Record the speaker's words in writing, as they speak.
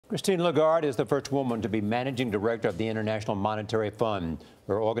Christine Lagarde is the first woman to be managing director of the International Monetary Fund.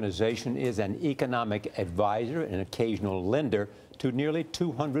 Her organization is an economic advisor and occasional lender to nearly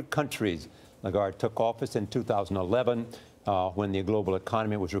 200 countries. Lagarde took office in 2011 when the global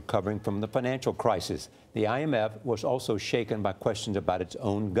economy was recovering from the financial crisis. The IMF was also shaken by questions about its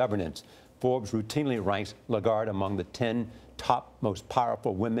own governance. Forbes routinely ranks Lagarde among the 10 top most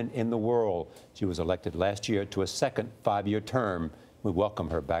powerful women in the world. She was elected last year to a second 5-year term. We welcome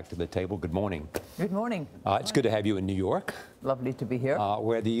her back to the table. Good morning. Good morning. It's good to have you in New York. Lovely to be here.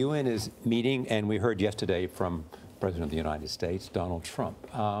 Where the UN is meeting, and we heard yesterday from President of the United States, Donald Trump.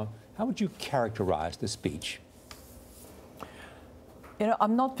 How would you characterize the speech? You know,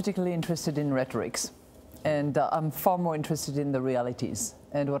 I'm not particularly interested in rhetorics, and I'm far more interested in the realities.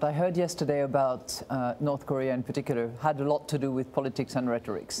 And what I heard yesterday about North Korea in particular had a lot to do with politics and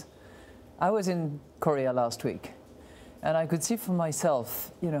rhetorics. I was in Korea last week, and I could see for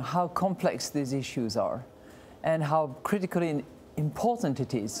myself, you know, how complex these issues are and how critically important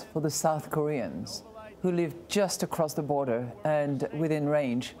it is for the South Koreans who live just across the border and within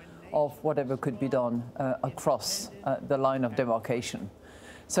range of whatever could be done across the line of demarcation.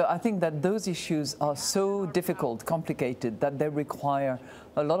 So I think that those issues are so difficult, complicated, that they require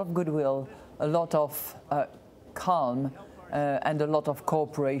a lot of goodwill, a lot of calm, and a lot of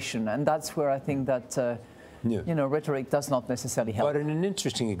cooperation. And that's where I think that you know, rhetoric does not necessarily help. But in an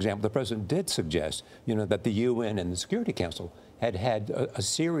interesting example, the President did suggest, you know, that the UN and the Security Council had a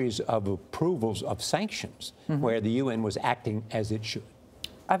series of approvals of sanctions where the UN was acting as it should.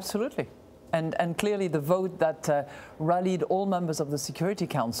 Absolutely. And clearly the vote that rallied all members of the Security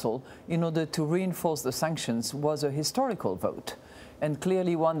Council in order to reinforce the sanctions was a historical vote, and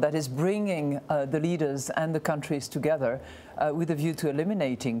clearly one that is bringing the leaders and the countries together with a view to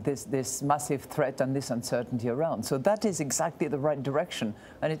eliminating this massive threat and this uncertainty around. So that is exactly the right direction,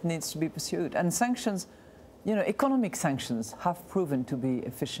 and it needs to be pursued. And sanctions, you know, economic sanctions have proven to be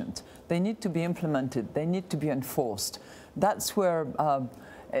efficient. They need to be implemented. They need to be enforced. That's where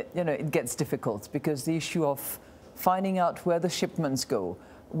you know, it gets difficult, because the issue of finding out where the shipments go,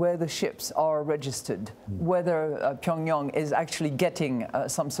 where the ships are registered, whether Pyongyang is actually getting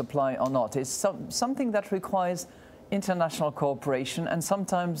some supply or not, is something that requires international cooperation and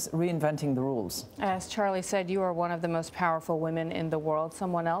sometimes reinventing the rules. As Charlie said, you are one of the most powerful women in the world.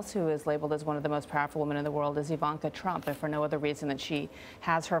 Someone else who is labeled as one of the most powerful women in the world is Ivanka Trump, and for no other reason than she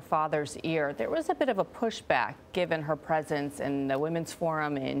has her father's ear. There was a bit of a pushback given her presence in the Women's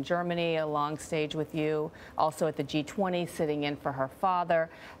Forum in Germany, along stage with you, also at the G20, sitting in for her father.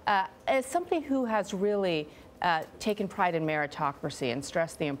 As somebody who has really taken pride in meritocracy and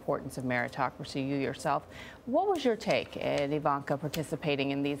stressed the importance of meritocracy, you yourself, what was your take at Ivanka participating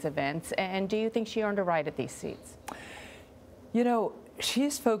in these events, and do you think she earned a right at these seats? You know,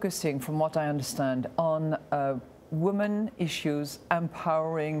 she's focusing, from what I understand, on women issues,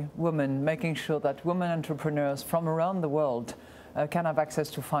 empowering women, making sure that women entrepreneurs from around the world can have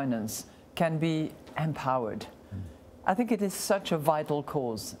access to finance, can be empowered. I think it is such a vital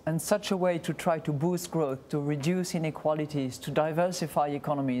cause and such a way to try to boost growth, to reduce inequalities, to diversify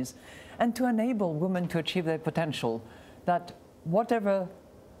economies, and to enable women to achieve their potential, that whatever,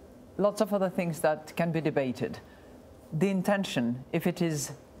 lots of other things that can be debated, the intention, if it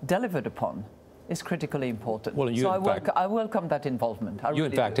is delivered upon, is critically important. Well, so I welcome that involvement. You,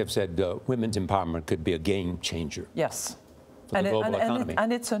 in fact, have said women's empowerment could be a game changer. Yes. For the global economy.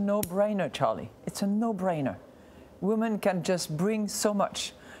 And it's a no-brainer, Charlie. It's a no-brainer. Women can just bring so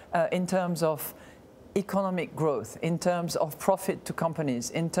much in terms of economic growth, in terms of profit to companies,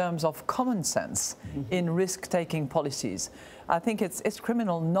 in terms of common sense, in risk-taking policies. I think it's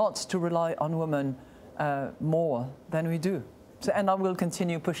criminal not to rely on women more than we do. So, and I will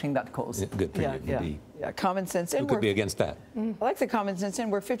continue pushing that cause. Yeah, good for you. Yeah, common sense. Who could be against that? I like the common sense,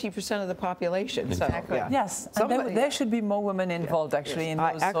 and we're 50% of the population. So, exactly. yeah. Yes, and there should be more women involved, actually, in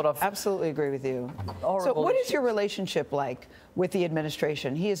those sort of... absolutely agree with you. So what is your relationship like with the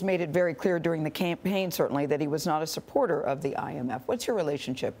administration? He has made it very clear during the campaign, certainly, that he was not a supporter of the IMF. What's your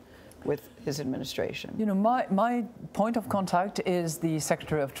relationship with his administration? You know, my point of contact is the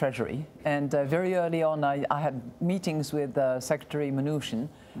Secretary of Treasury, and very early on I had meetings with Secretary Mnuchin.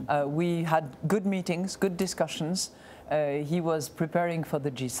 We had good meetings, good discussions. He was preparing for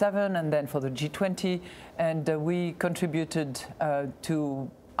the G7 and then for the G20, and we contributed to,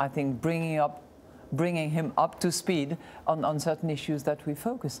 I think, bringing him up to speed on certain issues that we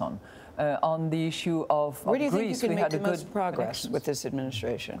focus on. On the issue of Greece, where do you think you can make the most progress with this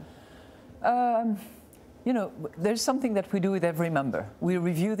administration? You know, there's something that we do with every member. We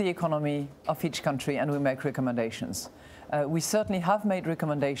review the economy of each country and we make recommendations. We certainly have made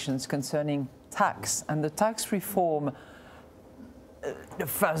recommendations concerning tax, and the tax reform, the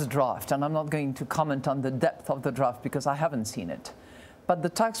first draft, and I'm not going to comment on the depth of the draft because I haven't seen it, but the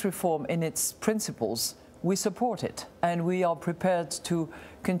tax reform in its principles, we support it, and we are prepared to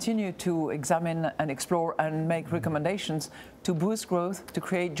continue to examine and explore and make recommendations to boost growth, to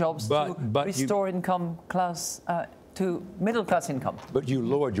create jobs, to restore income class, to middle class income. But you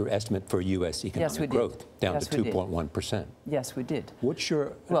lowered your estimate for U.S. economic growth down to 2.1%. Yes, we did. What's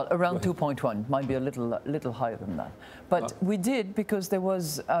your... Well, around 2.1, might be a little higher than that. But we did because there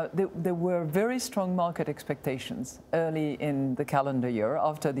were very strong market expectations early in the calendar year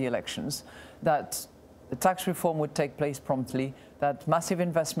after the elections that the tax reform would take place promptly, that massive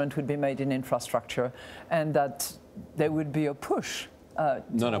investment would be made in infrastructure, and that there would be a push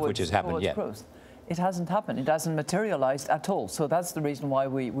none of which has happened yet. Growth. It hasn't happened. It hasn't materialized at all. So that's the reason why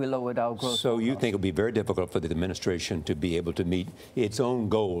we lowered our growth. So you think it'll be very difficult for the administration to be able to meet its own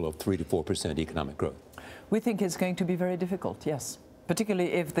goal of 3 to 4% economic growth? We think it's going to be very difficult, yes.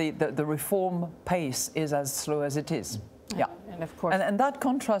 Particularly if the reform pace is as slow as it is. Yeah. And of course. And that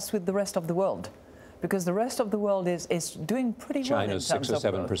contrasts with the rest of the world, because the rest of the world is doing pretty well in terms of growth.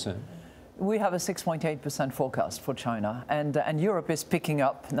 China's 6 or 7%. We have a 6.8% forecast for China, and Europe is picking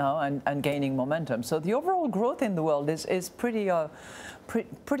up now and gaining momentum. So the overall growth in the world is pretty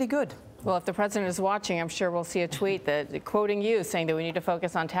good. Well, if the president is watching, I'm sure we'll see a tweet that quoting you, saying that we need to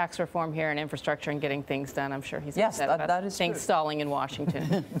focus on tax reform here and infrastructure and getting things done. I'm sure he's upset about that is things true. stalling in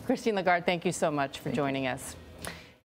Washington. Christine Lagarde, thank you so much for joining us.